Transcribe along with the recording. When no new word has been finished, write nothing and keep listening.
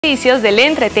Noticias del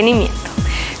entretenimiento.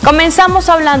 Comenzamos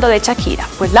hablando de Shakira,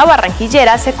 pues la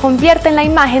barranquillera se convierte en la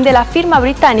imagen de la firma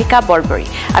británica Burberry.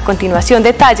 A continuación,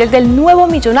 detalles del nuevo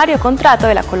millonario contrato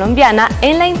de la colombiana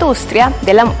en la industria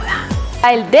de la moda.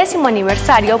 El 10º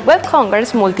aniversario Web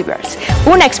Congress Multiverse,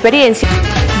 una experiencia.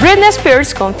 Britney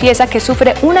Spears confiesa que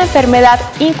sufre una enfermedad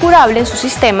incurable en su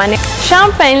sistema.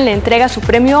 Sean Penn le entrega su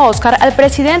premio Oscar al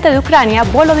presidente de Ucrania,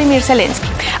 Volodymyr Zelensky.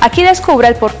 Aquí descubre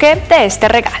el porqué de este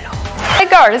regalo. The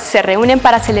Girls se reúnen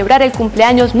para celebrar el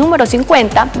cumpleaños número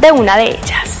 50 de una de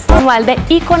ellas. Manual de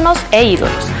íconos e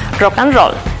ídolos, rock and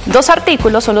roll. 2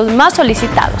 artículos son los más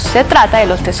solicitados. Se trata de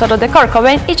los tesoros de Kurt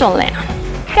Cobain y John Lennon.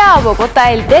 A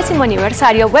Bogotá el 10º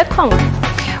aniversario Web Congress.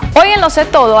 Hoy en Lo Sé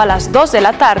Todo a las 2 de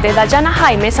la tarde, Dayana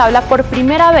Jaimes habla por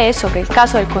primera vez sobre el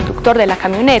caso del conductor de la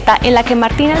camioneta en la que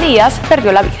Martín Elías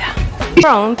perdió la vida.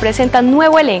 Brown presenta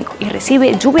nuevo elenco y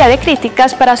recibe lluvia de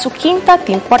críticas para su 5ª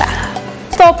temporada.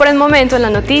 Todo por el momento en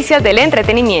las noticias del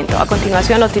entretenimiento. A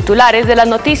continuación, los titulares de las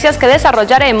noticias que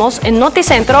desarrollaremos en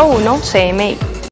Noticentro 1 CMI.